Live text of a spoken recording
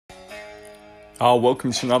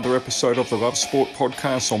Welcome to another episode of the Love Sport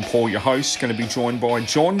Podcast. I'm Paul, your host, going to be joined by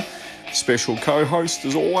John, special co-host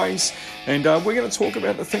as always, and we're going to talk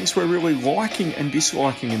about the things we're really liking and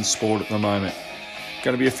disliking in sport at the moment.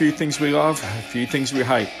 Going to be a few things we love, a few things we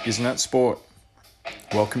hate. Isn't that sport?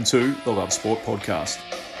 Welcome to the Love Sport Podcast.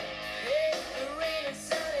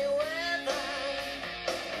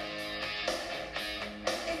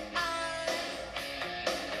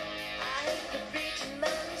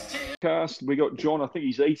 We got John. I think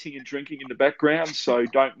he's eating and drinking in the background, so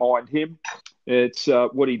don't mind him. It's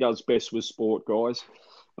what he does best with sport, guys.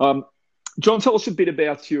 John, tell us a bit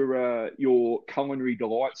about your culinary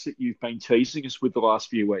delights that you've been teasing us with the last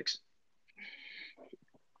few weeks.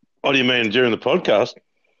 What do you mean during the podcast?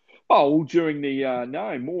 Oh, during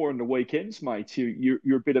the more on the weekends, mate.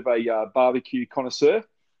 You're a bit of a barbecue connoisseur.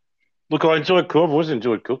 Look, I've always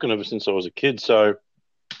enjoyed cooking ever since I was a kid. So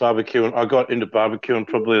barbecuing, I got into barbecuing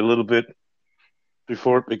probably a little bit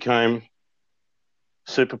before it became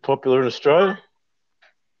super popular in Australia.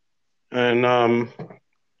 And I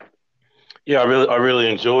really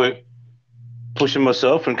enjoy pushing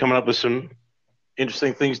myself and coming up with some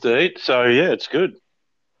interesting things to eat. So yeah, it's good.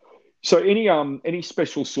 So any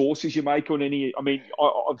special sauces you make on any? I mean,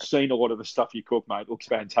 I've seen a lot of the stuff you cook, mate. It looks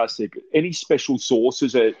fantastic. Any special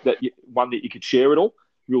sauces one that you could share at all?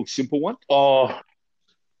 Real simple one. Oh,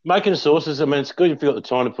 making sauces. I mean, it's good if you've got the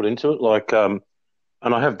time to put into it.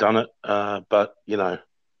 And I have done it. But you know,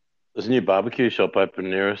 there's a new barbecue shop open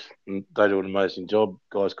near us, and they do an amazing job.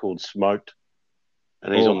 Guy's called Smoked,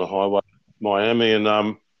 and he's on the highway, Miami, and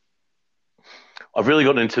I've really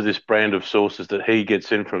gotten into this brand of sauces that he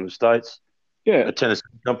gets in from the States. Yeah. A Tennessee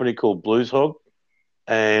company called Blues Hog.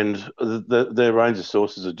 And their range of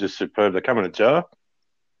sauces are just superb. They come in a jar.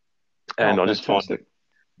 And I just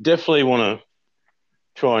definitely want to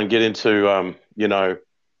try and get into,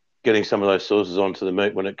 getting some of those sauces onto the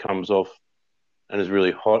meat when it comes off and is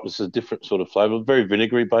really hot. It's a different sort of flavour, very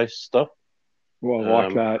vinegary-based stuff. Well, I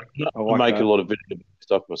like that. I make a lot of vinegar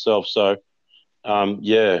stuff myself. So, Do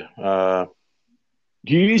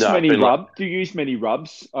you use many rubs? Do you use many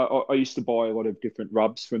rubs? I used to buy a lot of different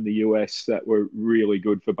rubs from the US that were really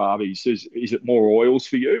good for barbies. Is it more oils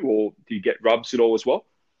for you, or do you get rubs at all as well?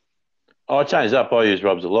 I change up. I use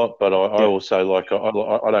rubs a lot, but I also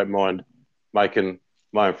I don't mind making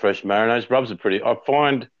my own fresh marinades. Rubs are pretty. I've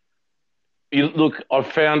found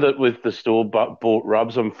that with the store bought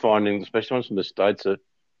rubs, I'm finding the special ones from the States are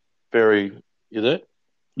very. You there?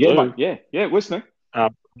 Yeah, mate, yeah, listening.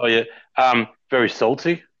 Very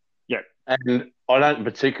salty. Yeah. And I don't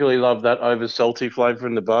particularly love that over salty flavour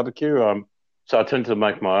in the barbecue. So I tend to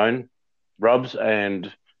make my own rubs and,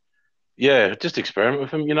 just experiment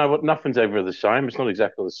with them. You know what? Nothing's ever the same. It's not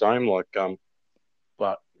exactly the same.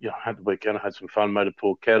 But, I had the weekend. I had some fun, made a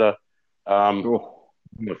porchetta.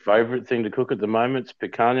 My favourite thing to cook at the moment is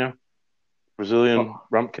picanha, Brazilian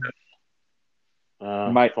rump cat.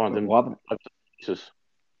 Mate, I love it.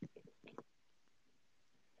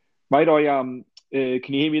 Mate,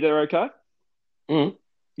 can you hear me there okay? Mm.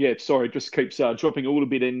 Yeah, sorry, it just keeps dropping a little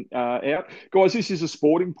bit out. Guys, this is a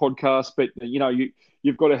sporting podcast, but,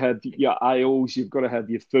 you've got to have your ales, you've got to have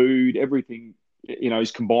your food, everything,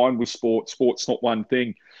 is combined with sport. Sport's not one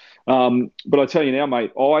thing. But I tell you now,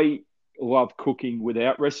 mate, I love cooking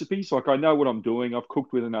without recipes. Like, I know what I'm doing. I've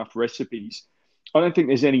cooked with enough recipes. I don't think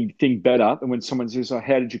there's anything better than when someone says,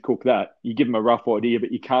 how did you cook that? You give them a rough idea,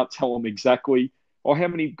 but you can't tell them exactly. How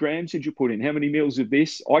many grams did you put in? How many meals of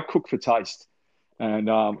this? I cook for taste. And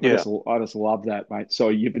I just love that, mate. So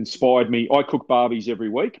you've inspired me. I cook barbies every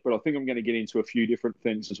week, but I think I'm going to get into a few different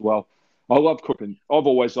things as well. I love cooking. I've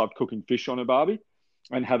always loved cooking fish on a barbie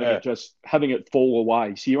and having it fall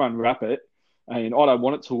away. So you unwrap it, and I don't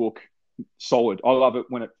want it to look solid. I love it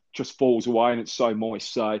when it just falls away and it's so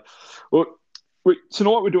moist. So look,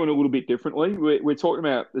 tonight we're doing a little bit differently. We're talking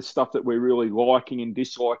about the stuff that we're really liking and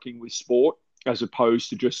disliking with sport, as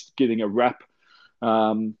opposed to just getting a wrap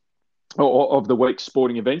of the week's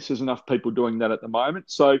sporting events. There's enough people doing that at the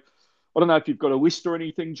moment. So I don't know if you've got a list or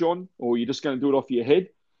anything, John, or you're just going to do it off your head.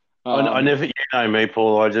 I never, me,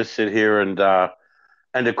 Paul. I just sit here and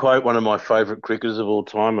to quote one of my favourite cricketers of all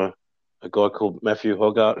time, a guy called Matthew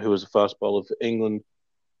Hogarth, who was a fast bowler for England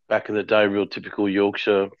back in the day, real typical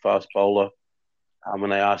Yorkshire fast bowler.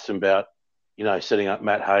 When they asked him about, setting up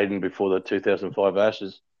Matt Hayden before the 2005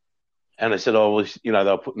 Ashes, and they said, they were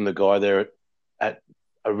putting the guy there at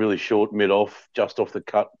a really short mid-off, just off the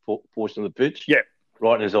cut portion of the pitch. Yeah.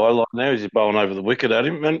 Right in his eye line there, he's bowling over the wicket at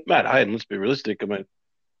him. And Matt Hayden, let's be realistic, I mean,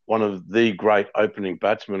 one of the great opening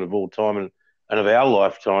batsmen of all time and of our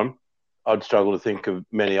lifetime. I'd struggle to think of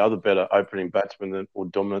many other better opening batsmen or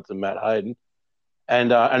dominant than Matt Hayden.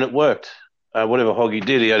 and it worked. Whatever Hoggy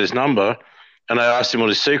did, he had his number, and I asked him what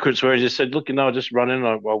his secrets were. He just said, "Look, I just run in and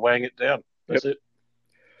I wang it down. Yep. That's it."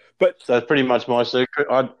 But So that's pretty much my secret.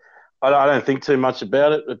 I don't think too much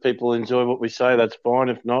about it. If people enjoy what we say, that's fine.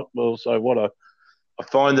 If not, well, so what? I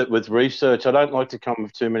find that with research, I don't like to come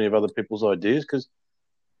with too many of other people's ideas because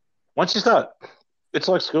once you start, it's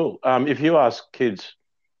like school. If you ask kids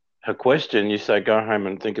a question, you say, go home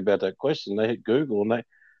and think about that question. They hit Google and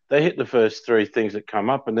they hit the first three things that come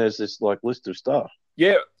up, and there's this like list of stuff.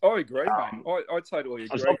 yeah, I agree, mate. I totally agree.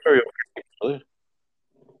 It's not very organic.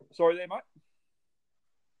 Sorry there, mate.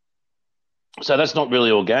 So that's not really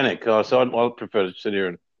organic. So I prefer to sit here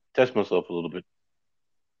and test myself a little bit.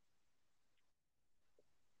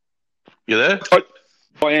 You there?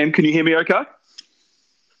 I am. Can you hear me okay?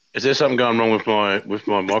 Is there something going wrong with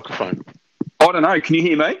my microphone? I don't know. Can you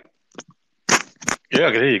hear me? Yeah,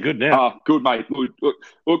 I can hear you good now. Good, mate.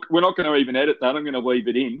 Look, we're not going to even edit that. I'm going to leave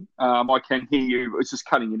it in. I can hear you. It's just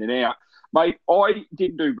cutting in and out. Mate, I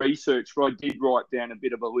didn't do research, but I did write down a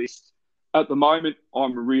bit of a list. At the moment,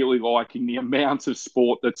 I'm really liking the amount of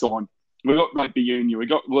sport that's on. We've got rugby union, we've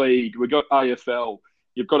got league, we've got AFL,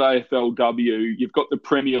 you've got AFLW, you've got the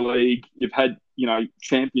Premier League, you've had,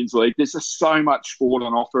 Champions League. There's just so much sport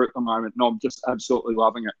on offer at the moment, and I'm just absolutely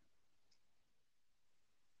loving it.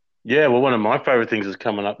 Yeah, well, one of my favourite things is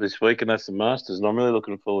coming up this week, and that's the Masters, and I'm really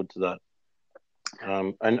looking forward to that.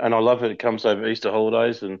 And I love it. It comes over Easter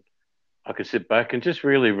holidays, and I can sit back and just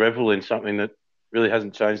really revel in something that really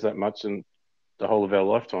hasn't changed that much in the whole of our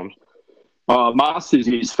lifetimes. Masters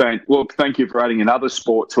is fantastic. Look, thank you for adding another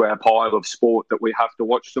sport to our pile of sport that we have to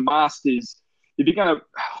watch. The Masters, if you're going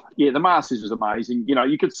to, the Masters is amazing.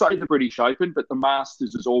 You could say the British Open, but the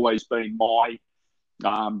Masters has always been my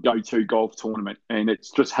go-to golf tournament, and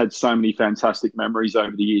it's just had so many fantastic memories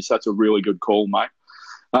over the years. That's a really good call, mate.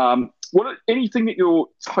 Anything that you're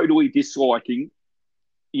totally disliking?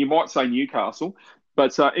 You might say Newcastle,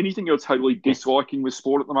 but anything you're totally disliking with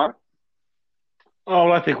sport at the moment? Oh,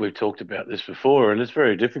 well, I think we've talked about this before, and it's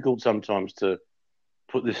very difficult sometimes to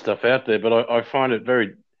put this stuff out there. But I find it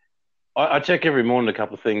very. I check every morning a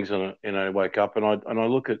couple of things, and wake up and I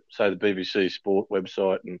look at, say, the BBC Sport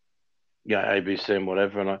website and ABC and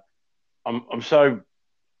whatever, and I'm so.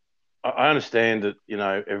 I understand that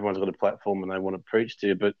everyone's got a platform and they want to preach to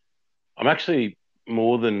you, but I'm actually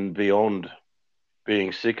more than beyond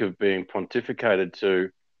being sick of being pontificated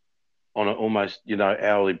to on an almost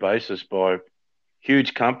hourly basis by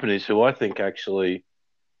huge companies who I think actually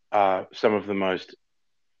are some of the most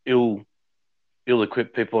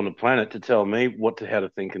ill-equipped people on the planet to tell me how to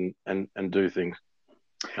think and do things.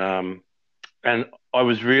 And I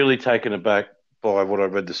was really taken aback by what I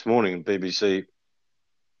read this morning. BBC,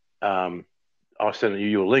 I sent you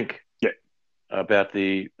your link, about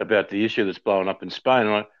the issue that's blowing up in Spain,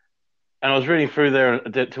 and I was reading through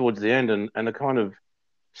there towards the end, and the kind of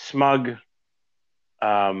smug,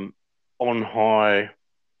 on high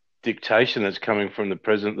dictation that's coming from the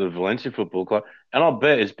president of the Valencia Football Club, and I'll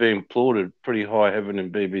bet it's being applauded pretty high heaven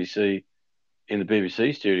in the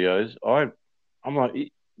BBC studios. I'm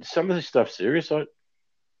like, some of this stuff's serious.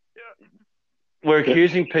 We're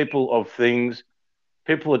accusing people of things.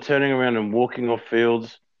 People are turning around and walking off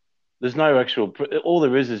fields. There's no actual. All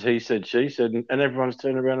there is he said, she said, and everyone's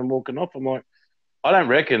turning around and walking off. I'm like, I don't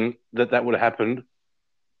reckon that would have happened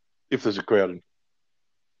if there's a crowd.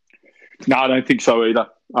 No, I don't think so either.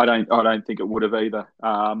 I don't think it would have either.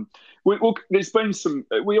 There's been some.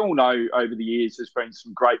 We all know over the years there's been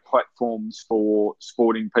some great platforms for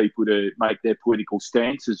sporting people to make their political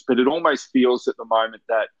stances, but it almost feels at the moment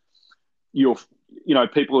that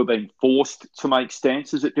people are being forced to make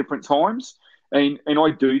stances at different times, and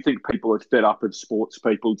I do think people are fed up of sports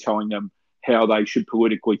people telling them how they should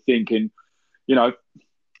politically think, and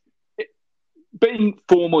being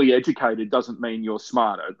formally educated doesn't mean you're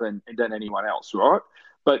smarter than anyone else, right?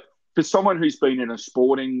 But for someone who's been in a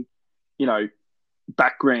sporting,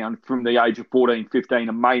 background from the age of 14, 15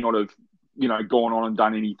 and may not have, gone on and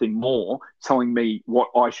done anything more, telling me what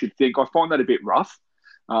I should think, I find that a bit rough.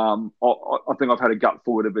 I think I've had a gut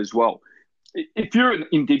for it as well. If you're an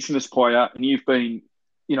Indigenous player and you've been,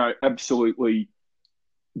 absolutely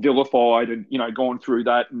vilified and, gone through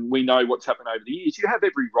that, and we know what's happened over the years, you have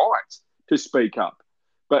every right to speak up.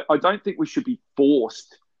 But I don't think we should be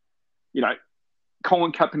forced.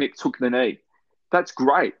 Colin Kaepernick took the knee. That's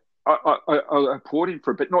great. I applaud him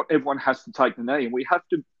for it, but not everyone has to take the knee, and we have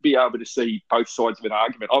to be able to see both sides of an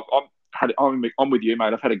argument. I'm with you,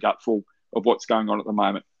 mate. I've had a gutful of what's going on at the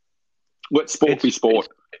moment. Let sport be sport.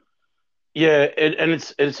 And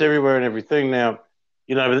it's everywhere and everything now.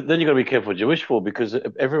 But then you've got to be careful what you wish for, because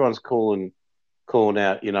everyone's calling calling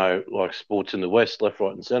out, like sports in the West, left,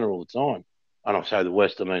 right, and centre all the time. And I say the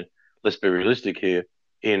West, I mean, let's be realistic here.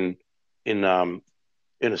 In in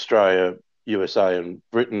in Australia, USA, and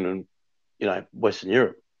Britain, and Western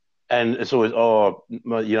Europe, and it's always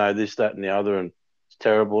this, that, and the other, and it's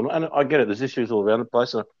terrible. And I get it. There's issues all around the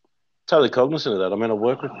place. And I'm totally cognizant of that. I mean, I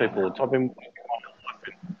work with people. I've been in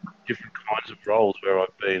different kinds of roles where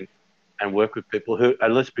I've been and work with people who,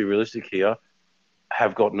 and let's be realistic here,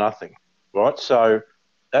 have got nothing, right? So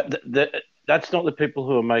that's not the people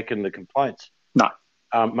who are making the complaints. No.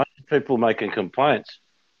 Most people making complaints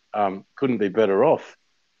couldn't be better off,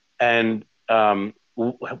 and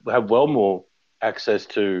have well more access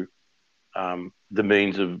to the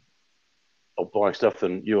means of buying stuff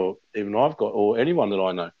than you or even I've got, or anyone that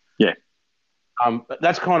I know. Yeah.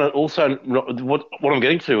 That's kind of also what I'm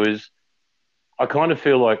getting to is I kind of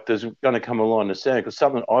feel like there's going to come a line in the sand, because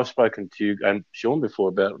something I've spoken to you and Sean before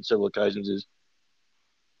about on several occasions is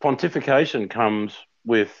pontification comes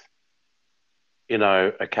with,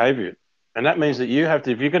 a caveat. And that means that you have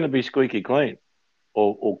to, if you're going to be squeaky clean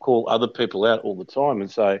or call other people out all the time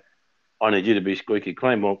and say, I need you to be squeaky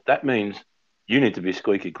clean, well, that means you need to be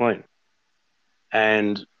squeaky clean.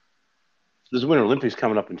 And there's a Winter Olympics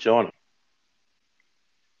coming up in China.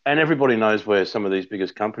 And everybody knows where some of these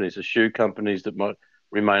biggest companies are, shoe companies that might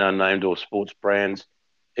remain unnamed, or sports brands,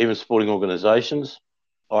 even sporting organisations,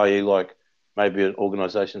 i.e. like maybe an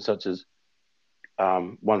organisation such as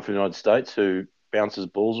one for the United States who bounces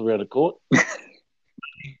balls around a court.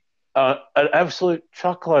 An absolute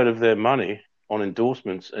truckload of their money on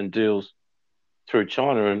endorsements and deals through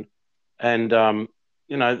China. And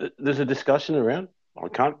there's a discussion around, I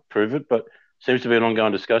can't prove it, but seems to be an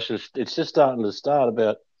ongoing discussion. It's just starting to start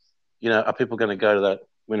about, are people going to go to that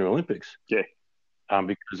Winter Olympics? Yeah.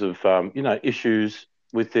 Because of, issues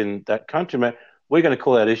within that country. Man, we're going to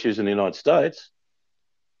call out issues in the United States.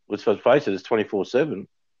 Let's face it, it's 24/7.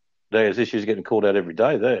 There's issues getting called out every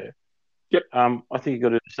day there. Yep. I think you've got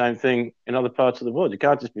to do the same thing in other parts of the world. You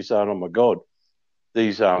can't just be saying, oh, my God,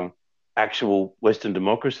 these actual Western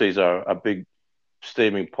democracies are a big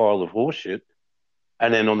steaming pile of horseshit.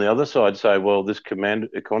 And then on the other side say, well, this command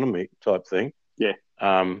economy type thing. Yeah.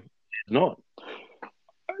 It's not.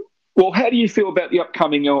 Well, how do you feel about the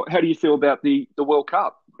upcoming, or how do you feel about the World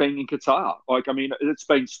Cup being in Qatar? Like, I mean, it's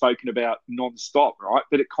been spoken about non-stop, right?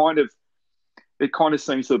 But it kind of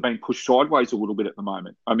seems to have been pushed sideways a little bit at the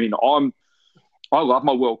moment. I mean, I love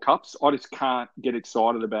my World Cups. I just can't get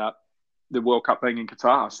excited about the World Cup being in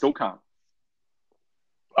Qatar. I still can't.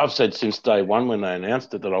 I've said since day one when they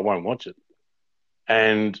announced it that I won't watch it.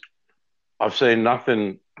 And I've seen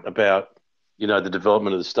nothing about, the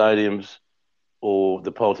development of the stadiums or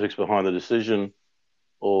the politics behind the decision,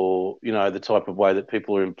 or, the type of way that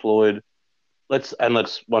people are employed. Let's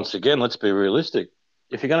once again, let's be realistic.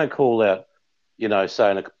 If you're going to call out,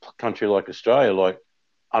 say in a country like Australia, like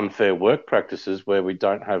unfair work practices where we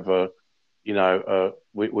don't have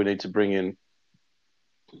we need to bring in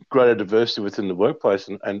greater diversity within the workplace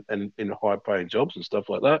and in high paying jobs and stuff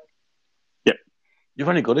like that. Yep. You've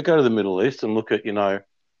only got to go to the Middle East and look at,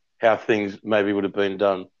 how things maybe would have been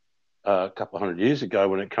done a couple of 100 years ago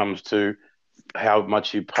when it comes to how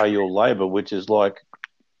much you pay your labour, which is like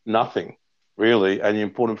nothing really, and you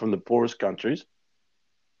import them from the poorest countries,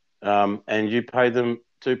 and you pay them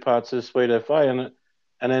 2 parts of sweet FA,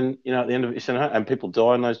 and then at the end of it you send it home, and people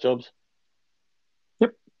die in those jobs.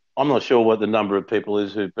 Yep. I'm not sure what the number of people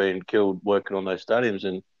is who've been killed working on those stadiums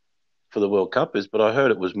and for the World Cup is, but I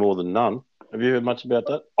heard it was more than none. Have you heard much about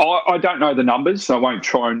that? I don't know the numbers, so I won't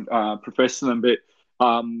try and profess them. But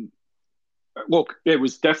look, there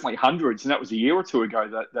was definitely hundreds, and that was a year or two ago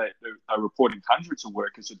that they were reporting hundreds of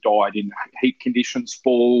workers had died in heat conditions,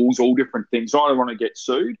 falls, all different things. I don't want to get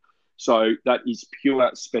sued, so that is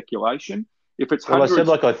pure speculation. If it's hundreds, I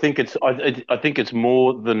said I think it's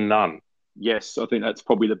more than none. Yes, I think that's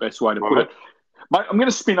probably the best way to put it. Mate, I'm going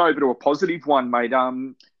to spin over to a positive one, mate.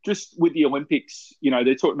 Just with the Olympics,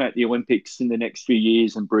 they're talking about the Olympics in the next few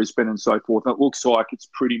years in Brisbane and so forth. And it looks like it's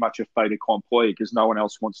pretty much a fait accompli because no one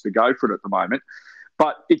else wants to go for it at the moment.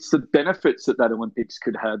 But it's the benefits that Olympics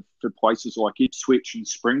could have for places like Ipswich and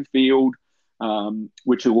Springfield,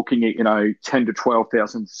 which are looking at, 10 to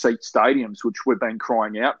 12,000 seat stadiums, which we've been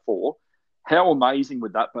crying out for. How amazing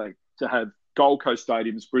would that be to have Gold Coast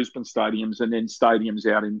stadiums, Brisbane stadiums, and then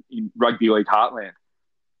stadiums out in rugby league heartland?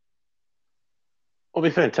 It'll be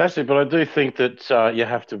fantastic, but I do think that you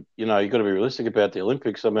have to, you've got to be realistic about the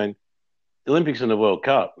Olympics. I mean, the Olympics and the World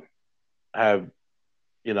Cup have,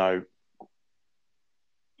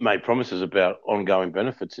 made promises about ongoing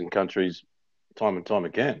benefits in countries time and time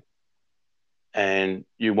again. And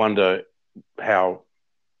you wonder, how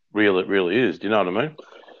real it really is. Do you know what I mean?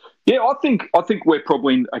 Yeah, I think we're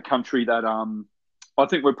probably in a country that I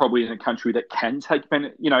think we're probably in a country that can take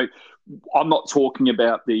benefit. I'm not talking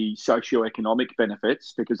about the socio-economic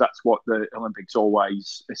benefits because that's what the Olympics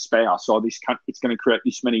always espouse. So it's going to create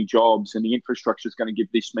this many jobs, and the infrastructure is going to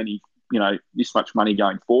give this many, this much money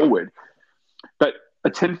going forward. But a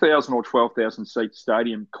 10,000 or 12,000 seat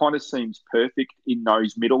stadium kind of seems perfect in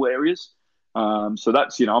those middle areas. So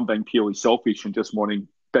that's, I'm being purely selfish and just wanting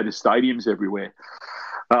better stadiums everywhere.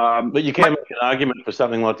 But you can make an argument for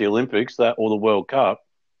something like the Olympics or the World Cup,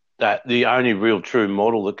 that the only real true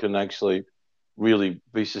model that can actually really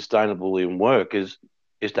be sustainable and work is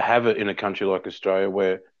to have it in a country like Australia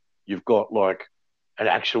where you've got like an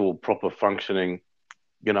actual proper functioning,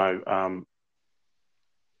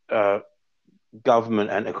 government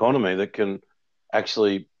and economy that can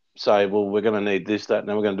actually say, well, we're going to need this, that, and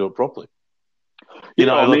then we're going to do it properly.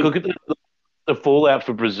 Look at the fallout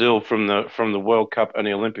for Brazil from the World Cup and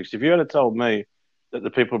the Olympics. If you had told me that the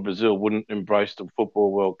people of Brazil wouldn't embrace the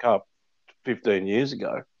Football World Cup 15 years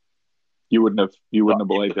ago, you wouldn't have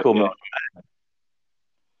believed it. Yeah.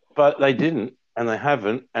 But they didn't, and they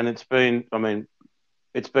haven't, and it's been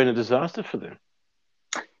a disaster for them.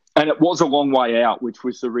 And it was a long way out, which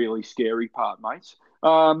was the really scary part, mate.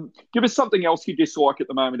 Give us something else you dislike at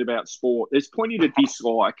the moment about sport. There's plenty to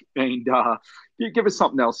dislike, and give us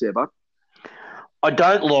something else there, bud. I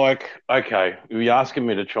don't like. Okay, you're asking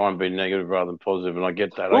me to try and be negative rather than positive, and I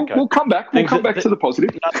get that. Okay, we'll come back. We'll come back to the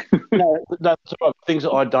positive. No, that's right. Things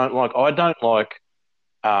that I don't like. I don't like.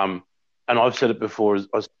 And I've said it before.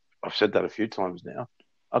 I've said that a few times now,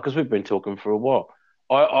 because we've been talking for a while.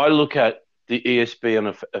 I look at the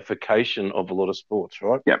ESPNification of a lot of sports,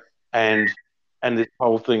 right? Yep. And this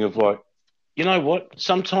whole thing of like, you know what?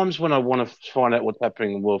 Sometimes when I want to find out what's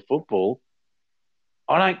happening in world football,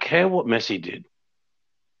 I don't care what Messi did.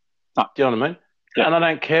 Do you know what I mean? Yeah. And I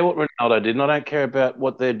don't care what Ronaldo did, and I don't care about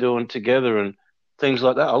what they're doing together and things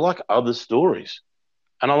like that. I like other stories,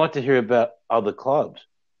 and I like to hear about other clubs.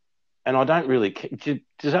 And I don't really care.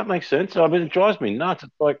 Does that make sense? I mean, it drives me nuts.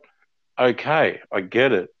 It's like, okay, I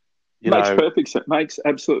get it. Perfect sense. Makes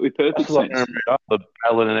absolutely perfect sense. Like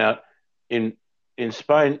battling out in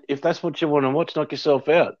Spain. If that's what you want to watch, knock yourself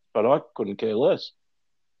out. But I couldn't care less.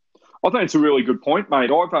 I think it's a really good point, mate.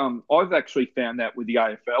 I've actually found that with the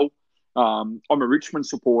AFL. I'm a Richmond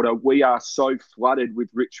supporter. We are so flooded with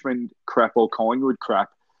Richmond crap or Collingwood crap.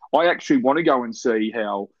 I actually want to go and see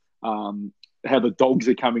how the Dogs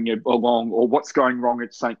are coming along, or what's going wrong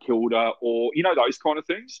at St Kilda, or those kind of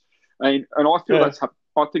things. And I feel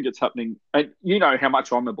I think it's happening. And you know how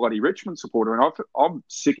much I'm a bloody Richmond supporter, and I'm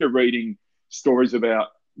sick of reading stories about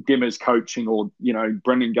Dimmer's coaching or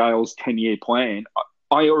Brendan Gale's 10-year plan.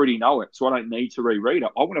 I already know it, so I don't need to reread it.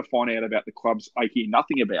 I want to find out about the clubs I hear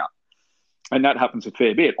nothing about. And that happens a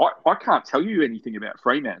fair bit. I can't tell you anything about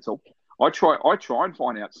Fremantle. I try and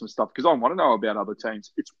find out some stuff because I want to know about other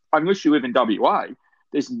teams. Unless you live in WA,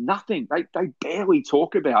 there's nothing. They barely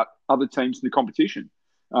talk about other teams in the competition.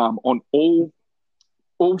 On all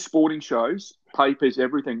sporting shows, papers,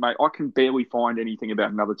 everything, mate, I can barely find anything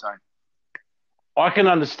about another team. I can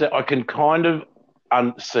understand. I can kind of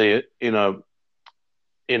see it in a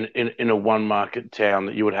one market town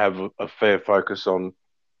that you would have a fair focus on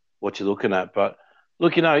what you're looking at. But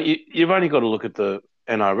look, you've only got to look at the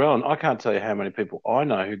NRL, and I can't tell you how many people I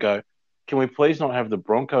know who go, can we please not have the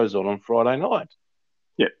Broncos on Friday night?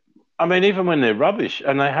 Yeah. I mean, even when they're rubbish,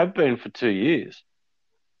 and they have been for 2 years,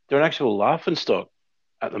 they're an actual laughingstock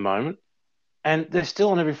at the moment, and they're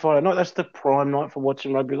still on every Friday night. That's the prime night for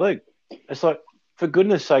watching rugby league. It's like, for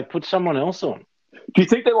goodness sake, put someone else on. Do you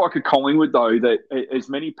think they're like a Collingwood, though, that as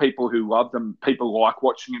many people who love them, people like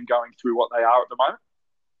watching them going through what they are at the moment?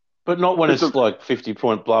 But not when it's like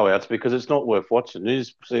 50-point blowouts, because it's not worth watching. You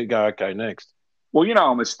just see it go, okay, next. Well,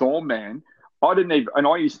 I'm a Storm man. I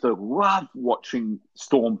used to love watching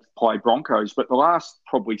Storm play Broncos, but the last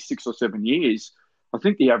probably 6 or 7 years, I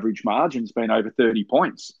think the average margin's been over 30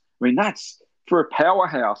 points. I mean, that's, for a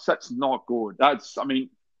powerhouse, that's not good.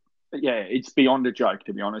 It's beyond a joke,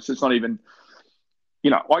 to be honest. It's not even,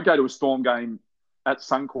 I go to a Storm game at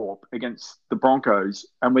Suncorp against the Broncos,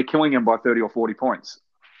 and we're killing them by 30 or 40 points.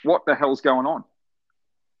 What the hell's going on?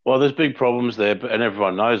 Well, there's big problems there, and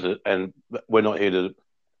everyone knows it, and we're not here to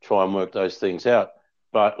try and work those things out.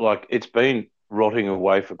 But it's been rotting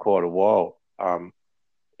away for quite a while at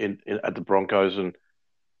the Broncos, and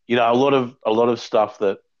a lot of stuff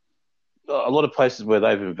that a lot of places where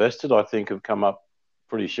they've invested, I think, have come up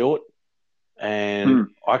pretty short. And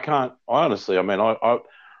I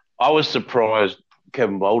was surprised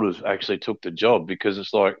Kevin Walters actually took the job, because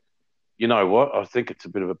it's like, you know what? I think it's a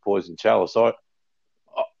bit of a poison chalice.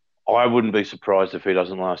 I wouldn't be surprised if he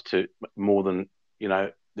doesn't last more than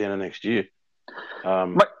the end of next year.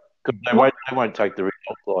 Mate, Because they won't take the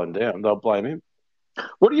results line down. They'll blame him.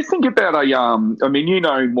 what do you think about I mean, you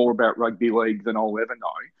know more about rugby league than I'll ever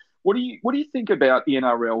know. What do you think about the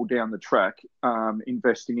NRL down the track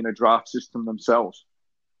investing in a draft system themselves?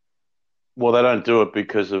 Well, they don't do it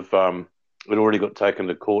because of it already got taken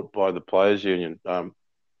to court by the players' union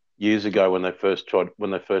years ago when they first put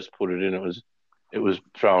it in. It was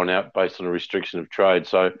thrown out based on a restriction of trade.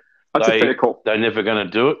 So That's a fair call. they're never going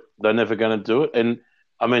to do it. They're never going to do it. And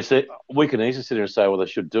I mean, we can easily sit here and say, well, they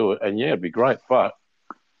should do it, and yeah, it'd be great. But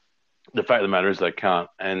the fact of the matter is they can't,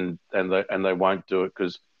 and they won't do it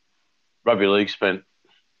because rugby league spent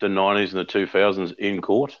the 90s and the 2000s in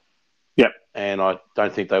court. Yep. And I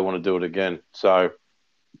don't think they want to do it again. So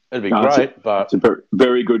it'd be great, but it's a very,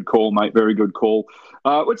 very good call, mate. Very good call.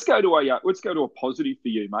 Let's go to a positive for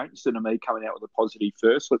you, mate. Instead of me coming out with a positive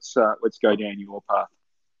first, let's go down your path.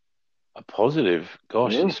 A positive,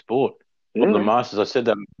 gosh, Yeah. in sport. Yeah. The Masters, I said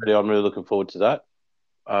that already. I'm really looking forward to that.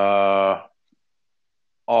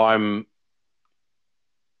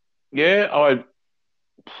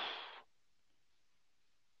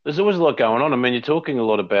 There's always a lot going on. I mean, you're talking a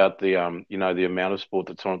lot about the the amount of sport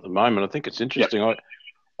that's on at the moment. I think it's interesting. Yep.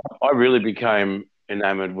 I really became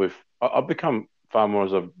enamored with. I've become far more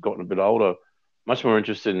as I've gotten a bit older, much more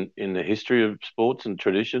interested in the history of sports and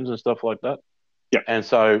traditions and stuff like that. Yeah. And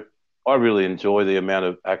so I really enjoy the amount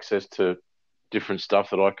of access to different stuff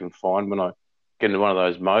that I can find when I get into one of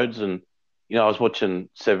those modes. And I was watching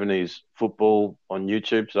 70s football on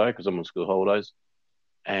YouTube today because I'm on school holidays,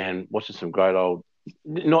 and watching some great old,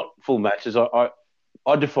 not full matches. I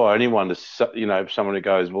defy anyone to, if someone who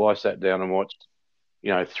goes, well, I sat down and watched,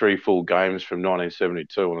 3 full games from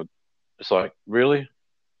 1972, and it's like, really?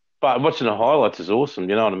 But watching the highlights is awesome.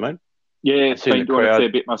 You know what I mean? Yeah, it's been doing a fair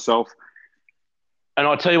bit myself. And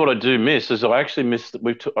I'll tell you what I do miss is I actually miss.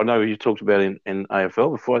 I know you talked about in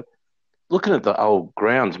AFL before. Looking at the old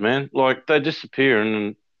grounds, man, like they disappear.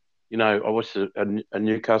 And I watched a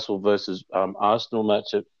Newcastle versus Arsenal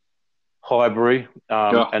match at Highbury,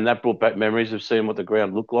 and that brought back memories of seeing what the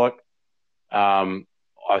ground looked like. I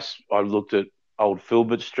looked at old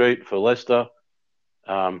Filbert Street for Leicester.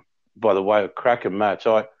 By the way, a cracking match.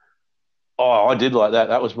 I did like that.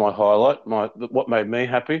 That was my highlight. What made me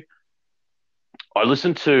happy. I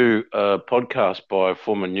listened to a podcast by a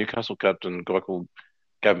former Newcastle captain, a guy called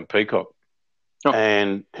Gavin Peacock,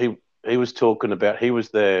 and he was talking about he was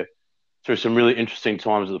there through some really interesting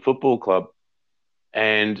times at the football club,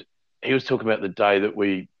 and he was talking about the day that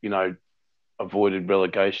we, avoided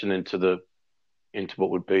relegation into what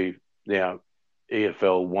would be now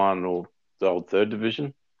EFL 1 or the old third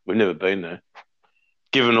division. We've never been there.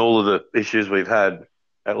 Given all of the issues we've had,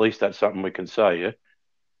 at least that's something we can say, yeah?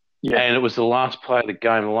 Yeah. And it was the last play of the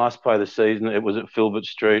game, the last play of the season. It was at Filbert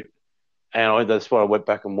Street. And that's why I went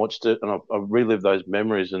back and watched it, and I relived those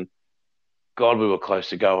memories. And, God, we were close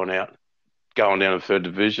to going down to third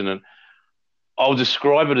division. And I'll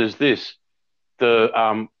describe it as this.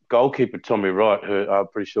 The goalkeeper, Tommy Wright, who I'm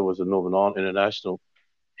pretty sure was a Northern Ireland international,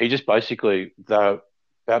 he just basically, they're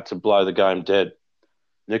about to blow the game dead.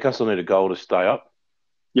 Newcastle need a goal to stay up.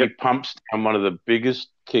 Yep. He pumps down one of the biggest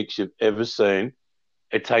kicks you've ever seen.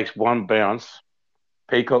 It takes one bounce.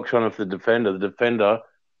 Peacock's running for the defender. The defender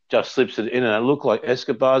just slips it in, and it looked like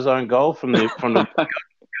Escobar's own goal from the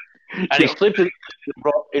and he slipped it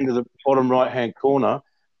into the bottom right-hand corner.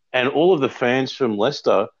 And all of the fans from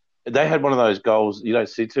Leicester, they had one of those goals you don't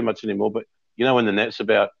see too much anymore, but when the net's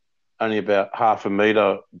only about half a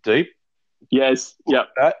metre deep? Yes, yeah.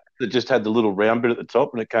 That just had the little round bit at the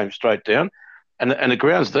top, and it came straight down. And the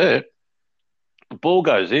ground's there. The ball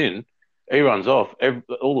goes in. He runs off.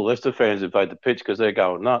 All the Leicester fans invade the pitch because they're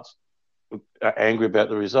going nuts, angry about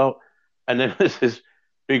the result. And then there's this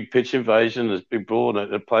big pitch invasion, this big brawl,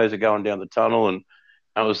 and the players are going down the tunnel. And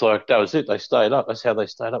it was like, that was it. They stayed up. That's how they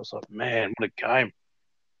stayed up. It's like, man, what a game.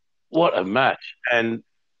 What a match. And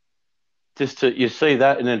you see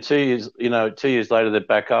that, and then 2 years, 2 years later, they're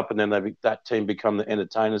back up, and then that team become the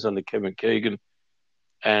entertainers under Kevin Keegan.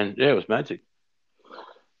 And, yeah, it was magic.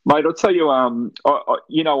 Mate, I'll tell you,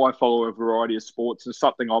 I follow a variety of sports, and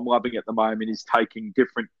something I'm loving at the moment is taking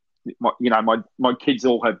different, my kids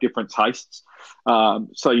all have different tastes.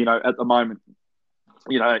 So, at the moment,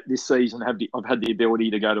 this season I've had the ability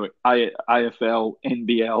to go to AFL,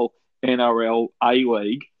 NBL, NRL,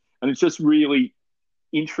 A-League, and it's just really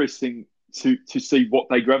interesting to see what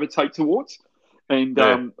they gravitate towards. And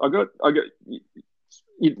I got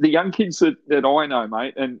the young kids that I know,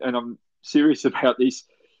 mate, and I'm serious about this.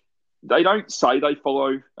 they don't say they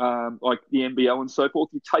follow like the NBL and so forth.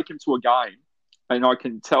 You take them to a game, and I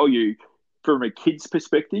can tell you from a kid's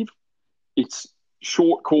perspective, it's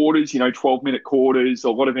short quarters, 12-minute quarters, a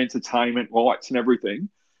lot of entertainment, lights and everything.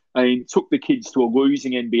 And took the kids to a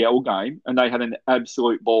losing NBL game, and they had an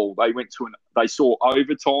absolute ball. They saw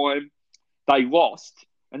overtime, they lost,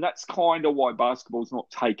 and that's kind of why basketball's not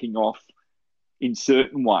taking off in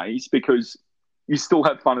certain ways, because you still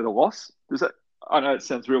have fun at a loss. I know it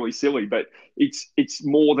sounds really silly, but it's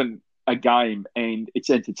more than a game, and it's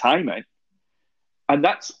entertainment. And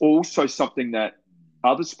that's also something that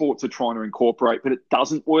other sports are trying to incorporate, but it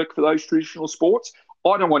doesn't work for those traditional sports.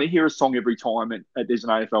 I don't want to hear a song every time there's an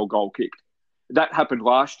AFL goal kicked. That happened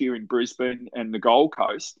last year in Brisbane and the Gold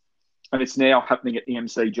Coast, and it's now happening at the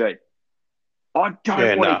MCG. I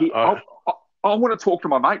don't want to hear. I want to talk to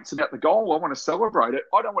my mates about the goal. I want to celebrate it.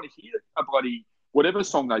 I don't want to hear a bloody whatever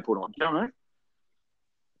song they put on. You know what I mean?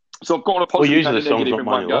 So I've got a positive and a negative in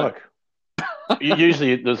one go.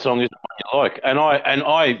 Usually the song is what you like, and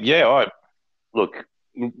I look.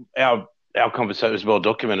 Our conversation is well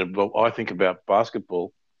documented. What I think about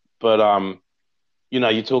basketball, but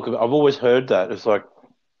you talk about. I've always heard that it's like,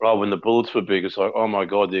 when the Bullets were big, it's like, oh my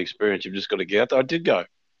god, the experience. You've just got to get out there. I did go.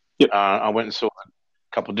 Yep. I went and saw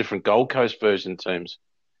a couple of different Gold Coast version teams,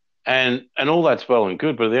 and all that's well and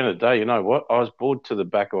good. But at the end of the day, you know what? I was bored to the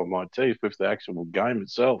back of my teeth with the actual game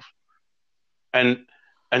itself, and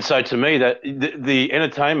so to me, that the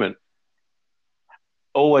entertainment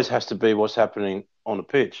always has to be what's happening on the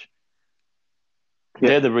pitch. Yeah.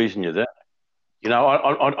 They're the reason you're there.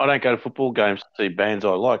 I don't go to football games to see bands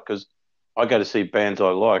I like, because I go to see bands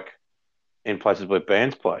I like in places where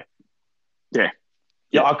bands play.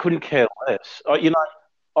 Yeah, I couldn't care less. I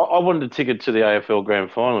wanted a ticket to the AFL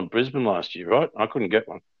Grand Final in Brisbane last year, right? I couldn't get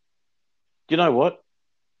one. You know what?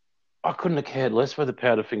 I couldn't have cared less whether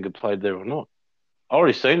Powderfinger played there or not. I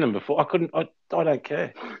already seen them before. I don't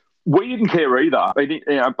care. We didn't care either.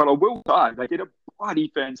 But I will say they did a bloody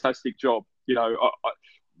fantastic job.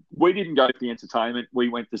 We didn't go for the entertainment. We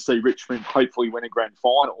went to see Richmond hopefully win a grand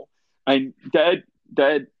final. And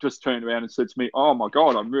Dad just turned around and said to me, "Oh my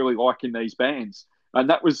God, I'm really liking these bands." And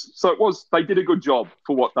they did a good job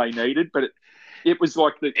for what they needed, but it was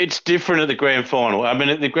like it's different at the grand final. I mean,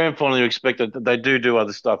 at the grand final, you expect that they do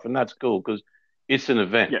other stuff, and that's cool because it's an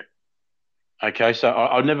event. Yeah. Okay, so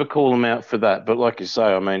I'd never call them out for that. But like you say,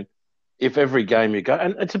 I mean, if every game you go,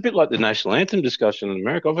 and it's a bit like the national anthem discussion in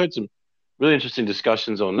America. I've had some really interesting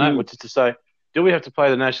discussions on that, which is to say, do we have to play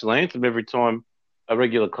the national anthem every time a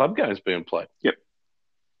regular club game is being played? Yep.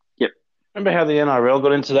 Remember how the NRL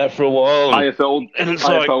got into that for a while?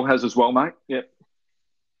 AFL has as well, mate. Yep.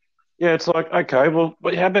 Yeah, it's like, okay, well,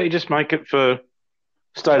 but how about you just make it for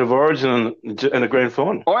State of Origin and a grand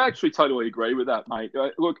final? I actually totally agree with that, mate.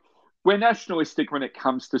 Look, we're nationalistic when it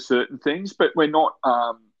comes to certain things, but we're not.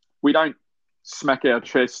 We don't smack our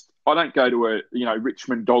chest. I don't go to a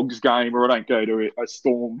Richmond Dogs game, or I don't go to a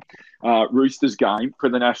Storm Roosters game for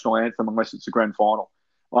the national anthem unless it's a grand final.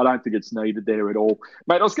 I don't think it's needed there at all,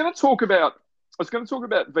 mate. I was going to talk about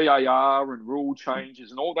VAR and rule changes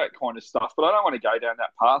and all that kind of stuff, but I don't want to go down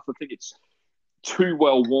that path. I think it's too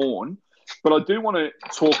well worn. But I do want to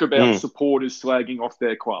talk about supporters slagging off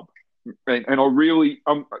their club, and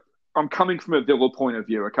I'm coming from a Villa point of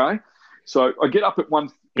view. Okay, so I get up at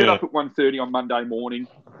 1:30 on Monday morning,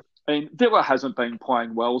 and Villa hasn't been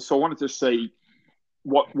playing well, so I wanted to see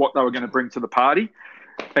what they were going to bring to the party,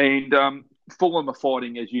 and Fulham are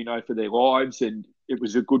fighting, as you know, for their lives, and it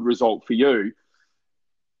was a good result for you.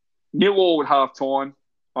 0-0 at half time.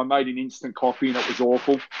 I made an instant coffee, and it was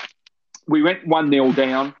awful. We went 1-0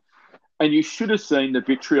 down, and you should have seen the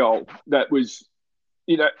vitriol that was,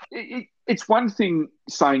 it's one thing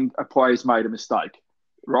saying a player's made a mistake,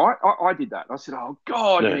 right? I did that. I said, "Oh,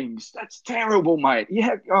 God, Ings, that's terrible, mate."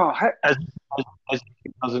 Yeah. As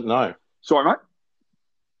he doesn't know. Sorry, mate?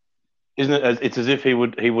 Isn't it? It's as if he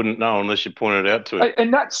wouldn't know unless you pointed it out to him.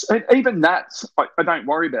 And even that's I don't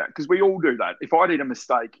worry about, because we all do that. If I did a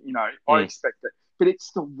mistake, I expect it. But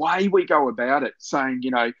it's the way we go about it, saying,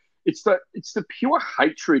 it's the pure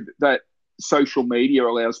hatred that social media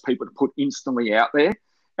allows people to put instantly out there,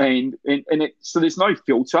 and so there's no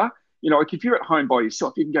filter. Like if you're at home by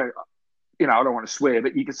yourself, you can go, I don't want to swear,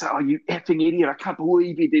 but you can say, "Oh, you effing idiot! I can't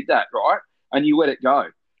believe you did that," right? And you let it go.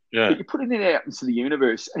 Yeah. But you're putting it out into the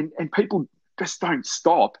universe, and people just don't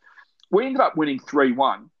stop. We ended up winning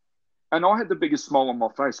 3-1, and I had the biggest smile on my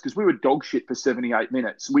face because we were dog shit for 78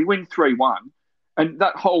 minutes. We win 3-1, and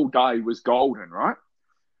that whole day was golden, right?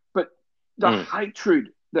 But the hatred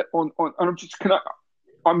that and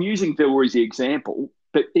I'm using Villa as the example.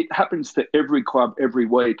 but it happens to every club every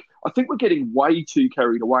week. I think we're getting way too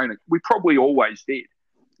carried away, and we probably always did,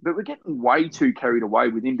 but we're getting way too carried away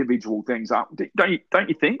with individual things. Don't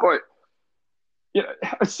you think? Like,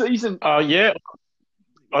 a season. Yeah.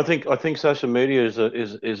 I think social media is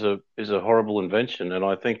a horrible invention, and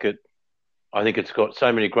I think it's got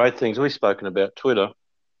so many great things. We've spoken about Twitter.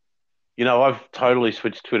 I've totally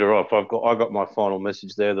switched Twitter off. I got my final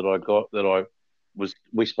message there that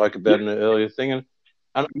we spoke about in an earlier thing, and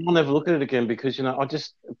I'll never look at it again because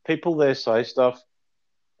people there say stuff.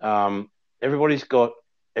 Everybody's got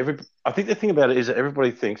I think the thing about it is that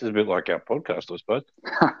everybody thinks it's a bit like our podcast, I suppose.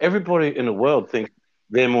 Everybody in the world thinks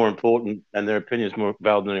they're more important and their opinion is more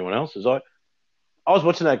valid than anyone else's. I was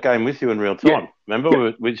watching that game with you in real time. Yeah.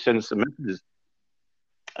 Remember, we sent some messages,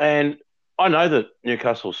 and I know that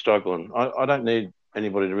Newcastle's struggling. I don't need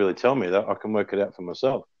anybody to really tell me that. I can work it out for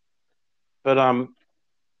myself. But I'm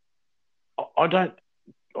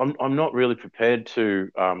not really prepared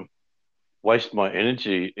to waste my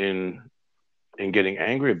energy in getting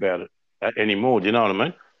angry about it anymore. Do you know what I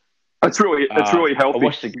mean? It's really healthy. I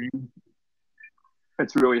watched the game.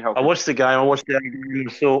 It's really healthy. I watched the game.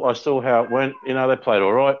 I saw how it went. They played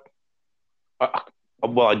all right.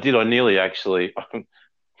 I did. I nearly actually. I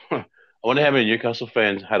wonder how many Newcastle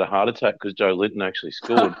fans had a heart attack because Joe Linton actually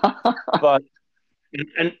scored. But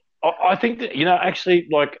I think that actually,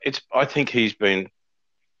 I think he's been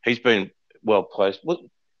well placed. Well,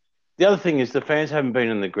 the other thing is the fans haven't been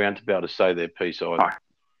in the ground to be able to say their piece either. No.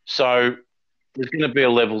 So there's going to be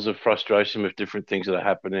levels of frustration with different things that are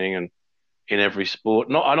happening and in every sport.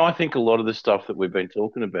 And I think a lot of the stuff that we've been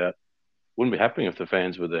talking about wouldn't be happening if the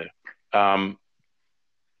fans were there.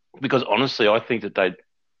 Because honestly, I think that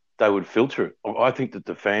they would filter it. I think that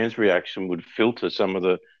the fans' reaction would filter some of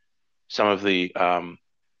the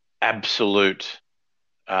absolute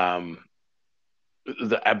how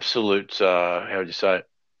would you say it?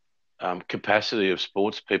 Capacity of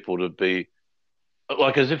sports people to be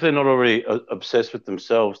as if they're not already obsessed with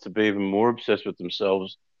themselves, to be even more obsessed with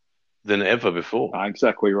themselves than ever before.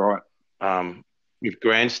 Exactly right. With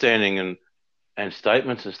grandstanding and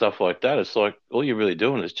statements and stuff like that, it's like all you're really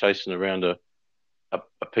doing is chasing around a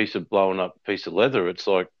piece of blown up piece of leather. It's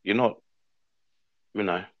like you're not the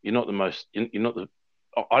most. You're not the.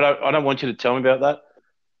 I don't want you to tell me about that.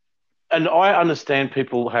 And I understand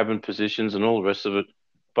people having positions and all the rest of it,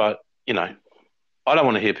 but I don't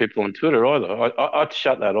want to hear people on Twitter either. I'd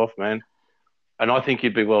shut that off, man. And I think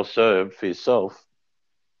you'd be well served for yourself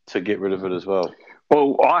to get rid of it as well.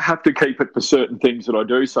 Well, I have to keep it for certain things that I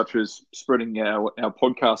do, such as spreading our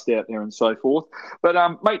podcast out there and so forth. But,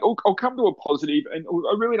 mate, I'll come to a positive, and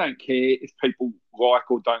I really don't care if people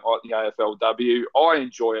like or don't like the AFLW. I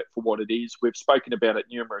enjoy it for what it is. We've spoken about it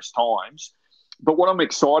numerous times. But what I'm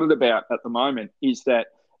excited about at the moment is that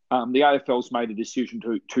the AFL's made a decision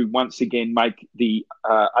to once again make the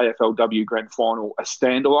AFLW Grand Final a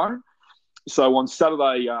standalone. So on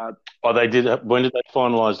Saturday... they did. When did they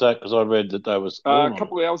finalise that? Because I read that they was... a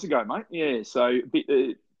couple of hours ago, mate. Yeah, so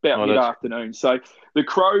about mid-afternoon. So the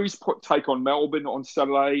Crows take on Melbourne on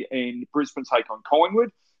Saturday and Brisbane take on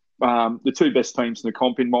Collingwood. The two best teams in the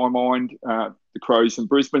comp, in my mind, the Crows and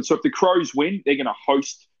Brisbane. So if the Crows win, they're going to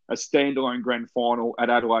host a standalone grand final at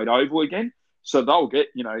Adelaide Oval again. So they'll get,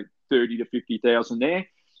 30 to 50,000 there.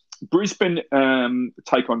 Brisbane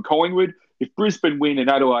take on Collingwood. If Brisbane win and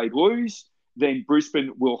Adelaide lose, then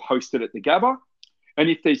Brisbane will host it at the Gabba. And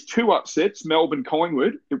if there's two upsets,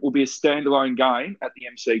 Melbourne-Collingwood, it will be a standalone game at the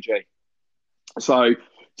MCG. So,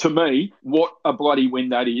 to me, what a bloody win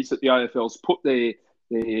that is, that the AFL's put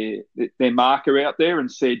their marker out there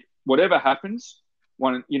and said, whatever happens,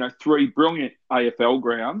 three brilliant AFL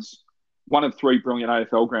grounds, one of three brilliant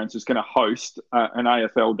AFL grounds is going to host an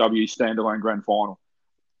AFLW standalone grand final.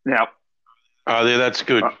 Now, yeah, that's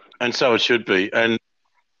good, and so it should be. And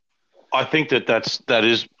I think that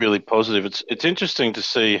is really positive. It's interesting to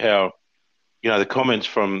see how, the comments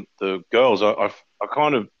from the girls. I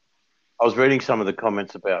was reading some of the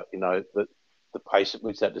comments about the pace at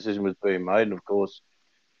which that decision was being made, and of course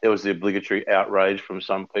there was the obligatory outrage from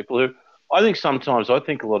some people who I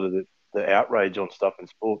think a lot of the outrage on stuff in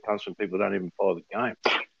sport comes from people who don't even follow the game,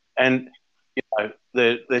 and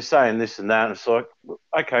they're saying this and that, and it's like,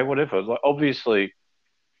 okay, whatever. Like, obviously,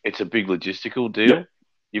 it's a big logistical deal. Yeah.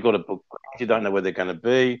 You've got to book. You don't know where they're going to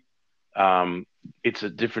be. It's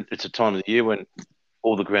a time of the year when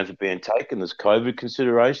all the grounds are being taken. There's COVID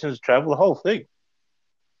considerations, travel, the whole thing.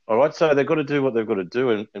 All right, so they've got to do what they've got to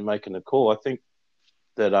do in making a call. I think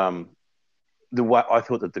that I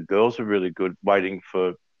thought that the girls were really good waiting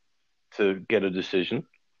to get a decision.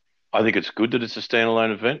 I think it's good that it's a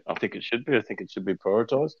standalone event. I think it should be. I think it should be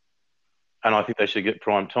prioritised, and I think they should get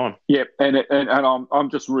prime time. Yeah, and I'm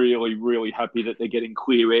just really really happy that they're getting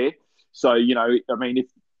clear air. So I mean, if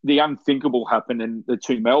the unthinkable happened and the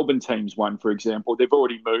two Melbourne teams won, for example, they've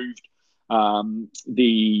already moved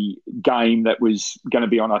the game that was going to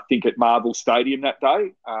be on, I think, at Marvel Stadium that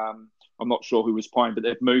day. I'm not sure who was playing, but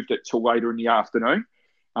they've moved it till later in the afternoon,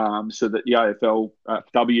 so that the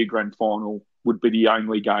AFLW Grand Final would be the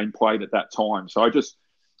only game played at that time. So I just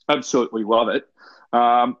absolutely love it.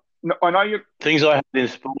 I know you. Things I hate in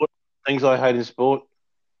sport. Things I hate in sport.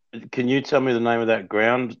 Can you tell me the name of that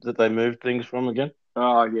ground that they moved things from again?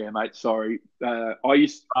 Oh yeah, mate. Sorry. I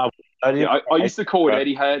used. Stadium? Yeah, I used to call it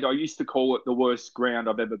Etihad. I used to call it the worst ground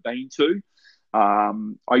I've ever been to.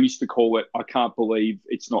 I used to call it, I can't believe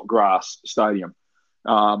it's not grass stadium.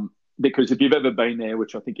 Because if you've ever been there,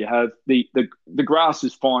 which I think you have, the grass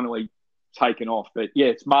is finally taken off. But yeah,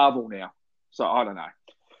 it's Marvel now. So I don't know.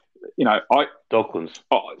 Docklands.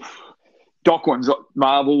 Docklands,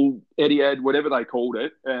 Marvel, Etihad, whatever they called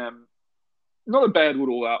it. Not a bad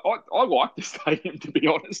little. I like the stadium, to be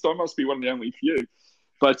honest. I must be one of the only few.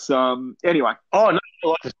 But anyway. Oh no, I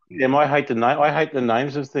like the stadium. I hate the name. I hate the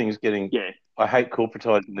names of things getting. Yeah. I hate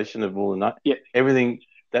corporatisation of all the names. Yeah. Everything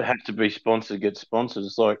that has to be sponsored gets sponsored.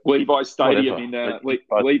 It's like Levi Stadium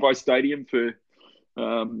Levi Stadium for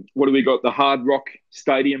what do we got? The Hard Rock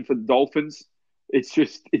Stadium for the Dolphins. It's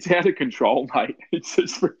out of control, mate. It's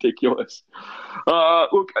just ridiculous.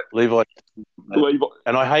 Look, Levi,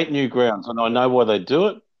 and I hate new grounds, and I know why they do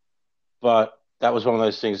it, but that was one of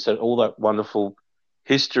those things that all that wonderful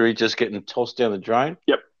history just getting tossed down the drain.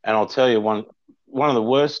 Yep. And I'll tell you one of the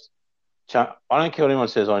worst. I don't care what anyone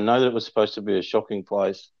says. I know that it was supposed to be a shocking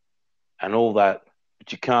place and all that,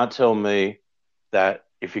 but you can't tell me that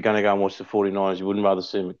if you're going to go and watch the 49ers, you wouldn't rather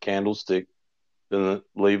see them at Candlestick than the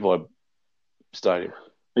Levi Stadium.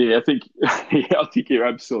 Yeah, I think you're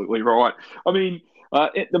absolutely right. I mean,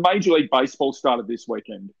 the Major League Baseball started this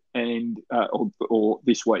weekend or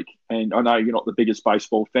this week, and I know you're not the biggest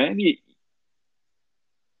baseball fan.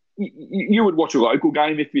 You would watch a local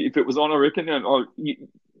game if it was on, I reckon.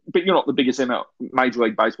 But you're not the biggest Major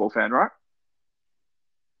League Baseball fan, right?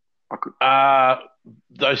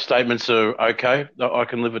 Those statements are okay. I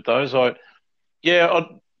can live with those.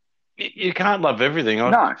 You can't love everything.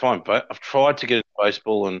 No. Fine, but I've tried to get into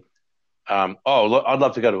baseball, and I'd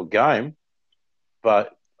love to go to a game,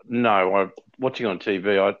 but no, watching on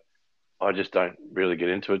TV, I just don't really get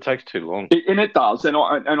into it. It takes too long. And it does. And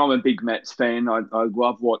I'm a big Mets fan. I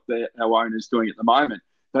love what our owner's doing at the moment.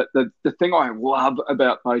 But the thing I love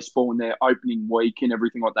about baseball and their opening week and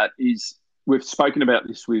everything like that is, we've spoken about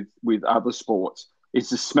this with other sports, is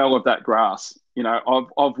the smell of that grass.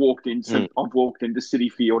 I've walked into Citi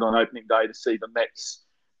Field on opening day to see the Mets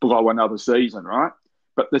blow another season, right?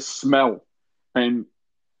 But the smell, and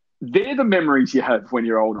they're the memories you have when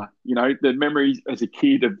you're older. The memories as a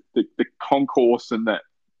kid of the concourse and that,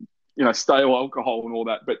 stale alcohol and all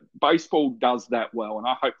that. But baseball does that well, and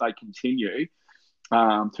I hope they continue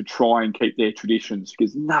to try and keep their traditions,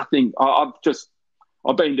 because nothing. I've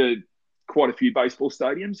been to quite a few baseball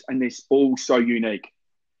stadiums, and they're all so unique.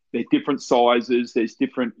 They're different sizes. There's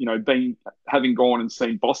different, having gone and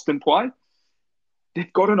seen Boston play,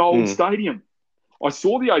 they've got an old stadium. I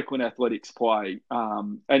saw the Oakland Athletics play,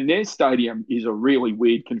 and their stadium is a really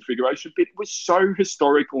weird configuration, but it was so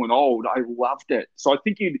historical and old. I loved it. So I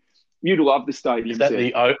think you'd love the stadium. Is that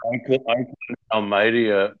the Oakland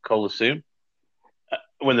Almeida Coliseum?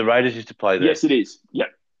 When the Raiders used to play there? Yes, it is. Yeah.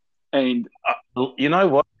 And you know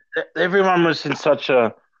what? Everyone was in such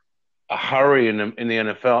a hurry in the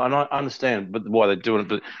NFL, and I understand why they're doing it.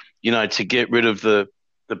 But to get rid of the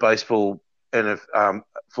baseball and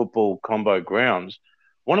football combo grounds,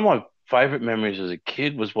 one of my favourite memories as a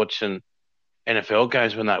kid was watching NFL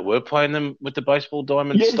games when they were playing them with the baseball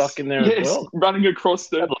diamond stuck in there as well. running across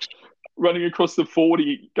the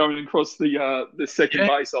 40, going across the second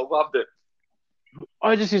base. I loved it.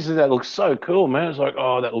 I just used to think that looks so cool, man. It's like,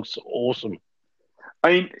 oh, that looks awesome.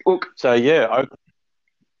 I mean, look. So yeah,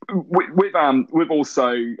 we've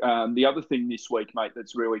also the other thing this week, mate,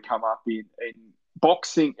 that's really come up in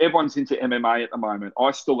boxing. Everyone's into MMA at the moment.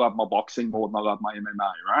 I still love my boxing more than I love my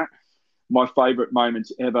MMA. Right. My favourite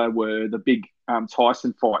moments ever were the big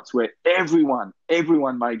Tyson fights, where everyone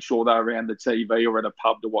made sure they were around the TV or at a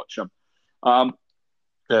pub to watch them.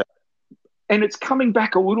 Yeah. And it's coming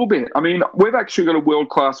back a little bit. I mean, we've actually got a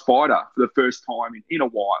world-class fighter for the first time in a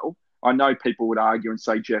while. I know people would argue and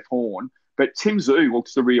say Jeff Horn, but Tim Tszyu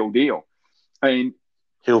looks the real deal. And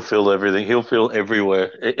he'll fill everything. He'll fill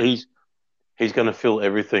everywhere. He's going to fill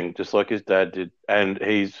everything, just like his dad did. And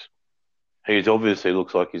he's He obviously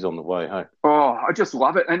looks like he's on the way. Hey, Oh, I just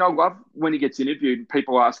love it. And I love when he gets interviewed and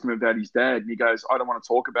people ask him about his dad and he goes, I don't want to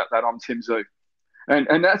talk about that. I'm Tim Zoo.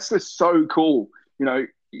 And that's just so cool. You know,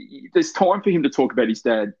 there's time for him to talk about his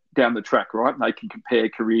dad down the track, right? And they can compare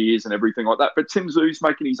careers and everything like that. But Tim Zoo's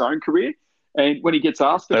making his own career. And when he gets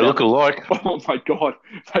asked they about look alike. oh my God,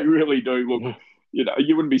 they really do look. You know,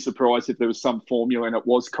 you wouldn't be surprised if there was some formula and it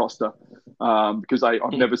was Costa, because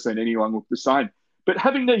I've never seen anyone look the same. But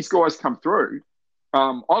having these guys come through,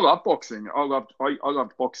 I love boxing. I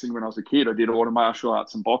loved boxing when I was a kid. I did all the martial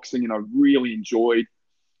arts and boxing, and I really enjoyed.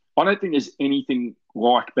 I don't think there's anything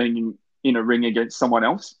like being in a ring against someone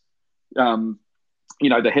else. You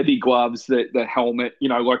know, the heavy gloves, the helmet. You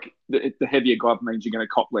know, like the heavier glove means you're going to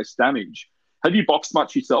cop less damage. Have you boxed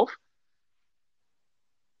much yourself?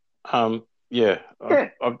 Yeah. Yeah.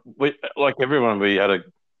 Like everyone, we had a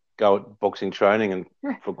go at boxing training and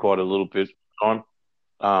Yeah. for quite a little bit of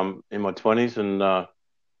time in my 20s. And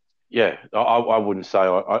yeah, I wouldn't say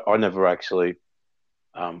I never actually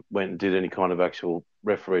went and did any kind of actual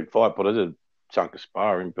refereed fight, but I did a chunk of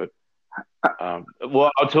sparring. But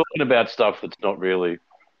well, I'm talking about stuff that's not really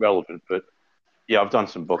relevant, but yeah, I've done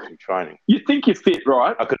some boxing training. You think you're fit,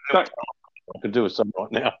 right? I could do with some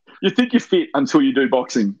right now. You think you're fit until you do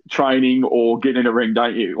boxing training or get in a ring,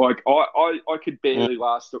 don't you? Like I could barely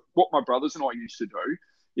last. What my brothers and I used to do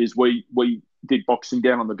is we did boxing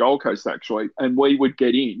down on the Gold Coast actually, and we would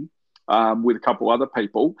get in with a couple other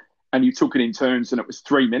people, and you took it in turns, and it was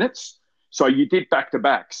 3 minutes. So you did back to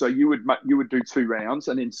back. So you would do 2 rounds,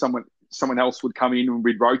 and then someone else would come in and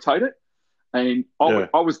we'd rotate it. And I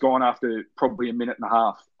was gone after probably a minute and a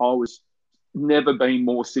half. I was never been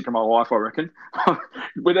more sick in my life, I reckon,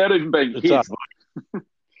 without even being hit.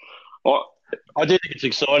 I do think it's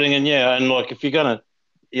exciting, and yeah, and like if you're gonna,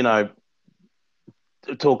 you know,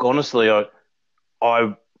 talk honestly,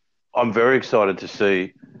 I'm very excited to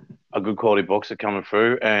see a good quality boxer coming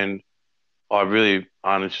through, and I really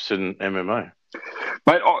aren't interested in MMA.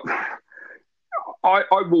 Mate, I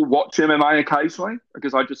will watch MMA occasionally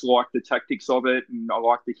because I just like the tactics of it and I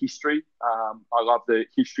like the history. I love the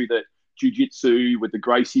history that jiu-jitsu with the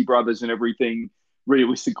Gracie brothers and everything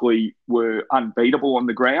realistically were unbeatable on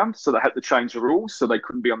the ground. So they had to change the rules so they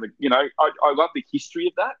couldn't be on the, you know, I love the history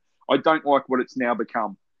of that. I don't like what it's now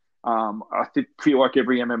become. I feel like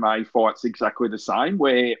every MMA fight's exactly the same,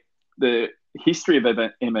 where the history of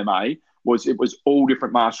MMA was it was all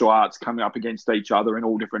different martial arts coming up against each other and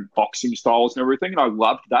all different boxing styles and everything. And I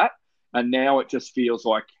loved that. And now it just feels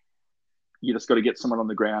like you just got to get someone on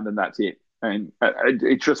the ground and that's it. And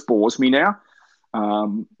it just bores me now.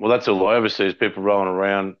 Well, that's all overseas, people rolling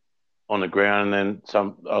around on the ground and then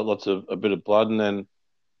some lots of a bit of blood and then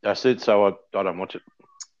that's it. So I don't watch it.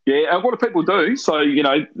 Yeah, a lot of people do. So, you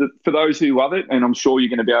know, for those who love it, and I'm sure you're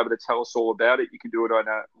going to be able to tell us all about it, you can do it on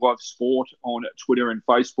Love Sport on Twitter and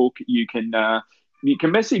Facebook. You can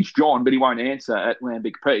message John, but he won't answer at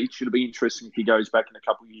Lambic Peach. It'll be interesting if he goes back in a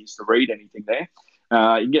couple of years to read anything there.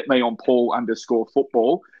 You can get me on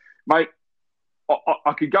Paul_football. Mate,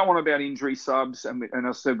 I could go on about injury subs, and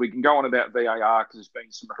I said we can go on about VAR because there's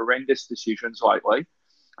been some horrendous decisions lately.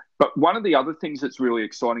 But one of the other things that's really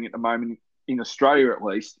exciting at the moment, in Australia at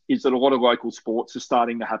least, is that a lot of local sports are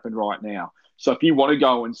starting to happen right now. So if you want to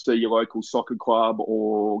go and see your local soccer club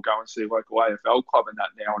or go and see a local AFL club and that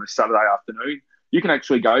now on a Saturday afternoon, you can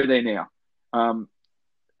actually go there now.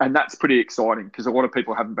 And that's pretty exciting because a lot of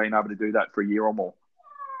people haven't been able to do that for a year or more.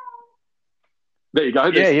 There you go.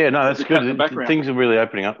 No, that's good. Things are really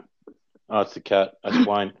opening up. Oh, it's the cat. That's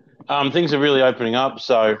Wayne. Things are really opening up.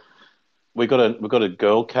 So we got a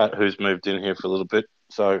girl cat who's moved in here for a little bit.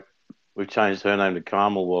 So we've changed her name to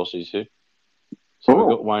Carmel while she's here. So we've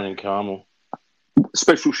got Wayne and Carmel.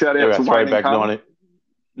 Special shout out to Wayne and Carmel.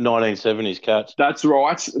 1970s cats. That's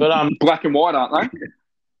right. But black and white, aren't they?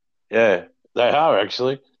 Yeah, they are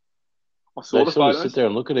actually. I saw the photos. Sit there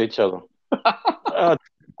and look at each other.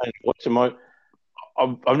 Watch them.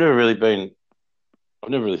 I've never really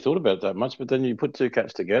thought about that much. But then you put two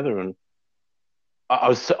cats together, and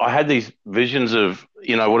I had these visions of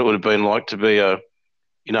what it would have been like to be a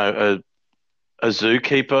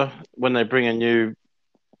zookeeper when they bring a new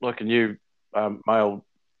male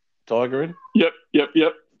tiger in. Yep.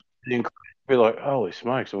 You'd be like, holy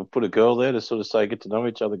smokes! We'll put a girl there to sort of say, get to know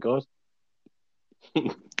each other, guys.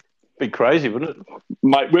 Be crazy, wouldn't it?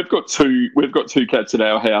 Mate, we've got two cats at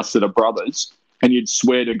our house that are brothers, and you'd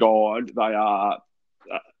swear to God they are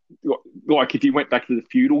like if you went back to the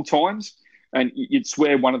feudal times, and you'd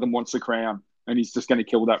swear one of them wants a crown, and he's just going to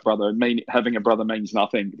kill that brother. Having a brother means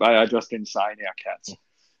nothing. They are just insane, our cats.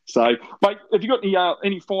 So, mate, have you got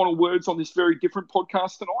any final words on this very different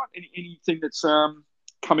podcast tonight? Anything that's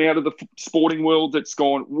come out of the sporting world that's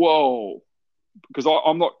gone, whoa? Because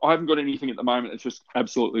I haven't got anything at the moment. It's just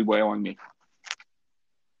absolutely wowing me.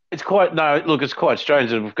 It's quite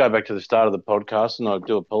strange. And we'll go back to the start of the podcast, and I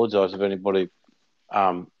do apologise if anybody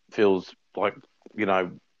feels like,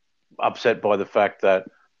 upset by the fact that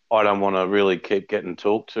I don't want to really keep getting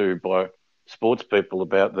talked to by sports people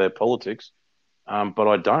about their politics. But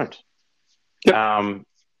I don't. Yep.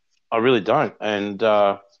 I really don't. And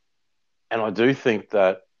I do think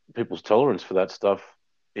that people's tolerance for that stuff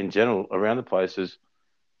in general around the place is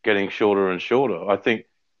getting shorter and shorter. I think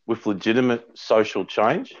with legitimate social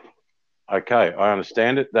change, okay, I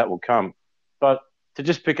understand it, that will come. But to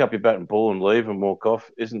just pick up your bat and ball and leave and walk off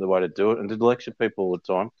isn't the way to do it. And to lecture people all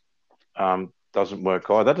the time doesn't work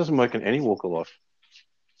either. That doesn't work in any walk of life.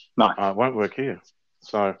 No. It won't work here.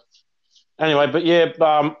 So, anyway, but yeah,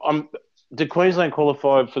 did Queensland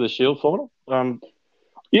qualify for the Shield final?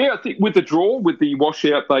 Yeah, I think with the draw, with the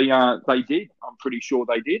washout, they did. I'm pretty sure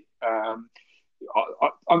they did.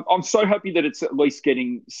 I'm so happy that it's at least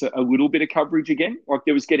getting a little bit of coverage again. Like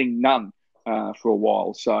there was getting none for a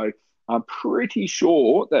while. So I'm pretty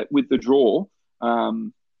sure that with the draw,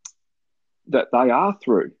 that they are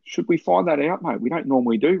through. Should we find that out, mate? We don't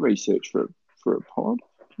normally do research for a pod.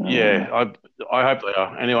 Yeah, I hope they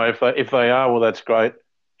are. Anyway, if they are, well, that's great.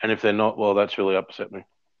 And if they're not, well, that's really upset me.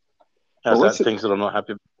 Things that I'm not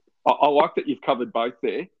happy with. I like that you've covered both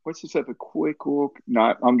there. Let's just have a quick look.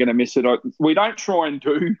 No, I'm going to miss it. We don't try and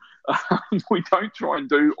do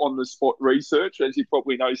on the spot research, as you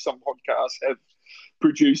probably know. Some podcasts have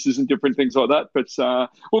producers and different things like that. But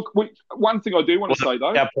look, one thing I do want to say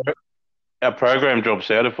though, our program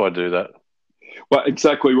drops out if I do that. Well,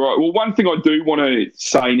 exactly right. Well, one thing I do want to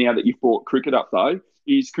say now that you've brought cricket up though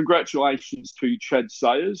is congratulations to Chad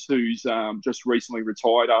Sayers, who's just recently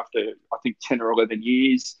retired after I think 10 or 11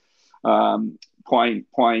 years. Playing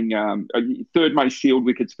third most Shield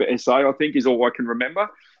wickets for SA, I think, is all I can remember.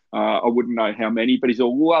 I wouldn't know how many, but he's a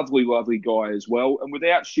lovely, lovely guy as well. And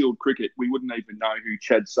without Shield cricket, we wouldn't even know who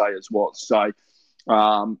Chad Sayers was. So,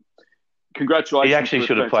 congratulations. He actually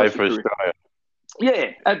should have played for Australia.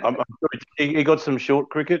 Yeah, he got some short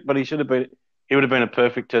cricket, but he would have been a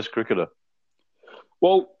perfect Test cricketer.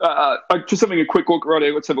 Well, just having a quick look right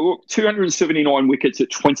here. Let's have a look. 279 wickets at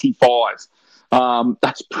 25.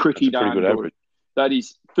 That's pretty darn good. Average. That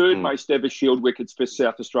is third most ever Shield wickets for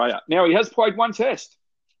South Australia. Now, he has played one Test.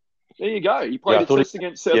 There you go. He played a Test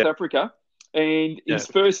against South Africa, and his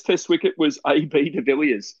first Test wicket was A.B. de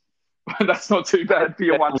Villiers. That's not too bad for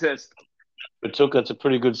your one Test. That's a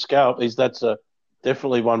pretty good scalp. That's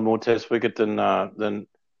definitely one more Test wicket than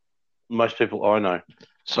most people I know.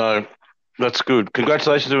 So that's good.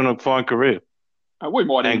 Congratulations on a fine career. We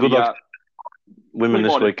might and good luck women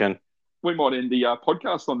this weekend. We might end the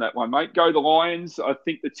podcast on that one, mate. Go the Lions. I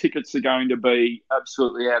think the tickets are going to be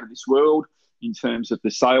absolutely out of this world in terms of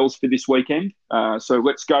the sales for this weekend. So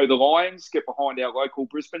let's go the Lions, get behind our local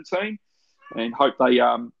Brisbane team, and hope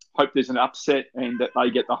there's an upset and that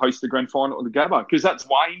they get to host the grand final at the Gabba. Because that's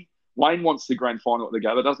Wayne. Wayne wants the grand final at the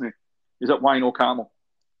Gabba, doesn't he? Is that Wayne or Carmel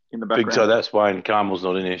in the background? So that's Wayne. Carmel's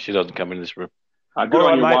not in here. She doesn't come in this room. Good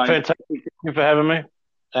on you, mate. Wayne. Fantastic. Thank you for having me.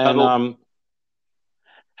 And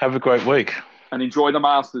have a great week. And enjoy the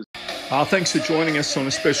Masters. Thanks for joining us on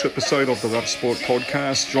a special episode of the Love Sport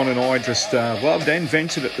podcast. John and I just loved and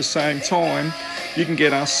vented at the same time. You can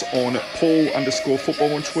get us on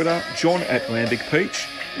Paul_football on Twitter, John at Lambic Peach.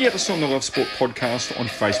 Get us on the Love Sport podcast on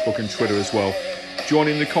Facebook and Twitter as well. Join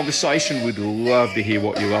in the conversation. We'd love to hear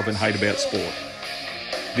what you love and hate about sport.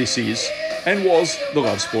 This is and was the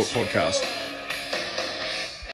Love Sport podcast.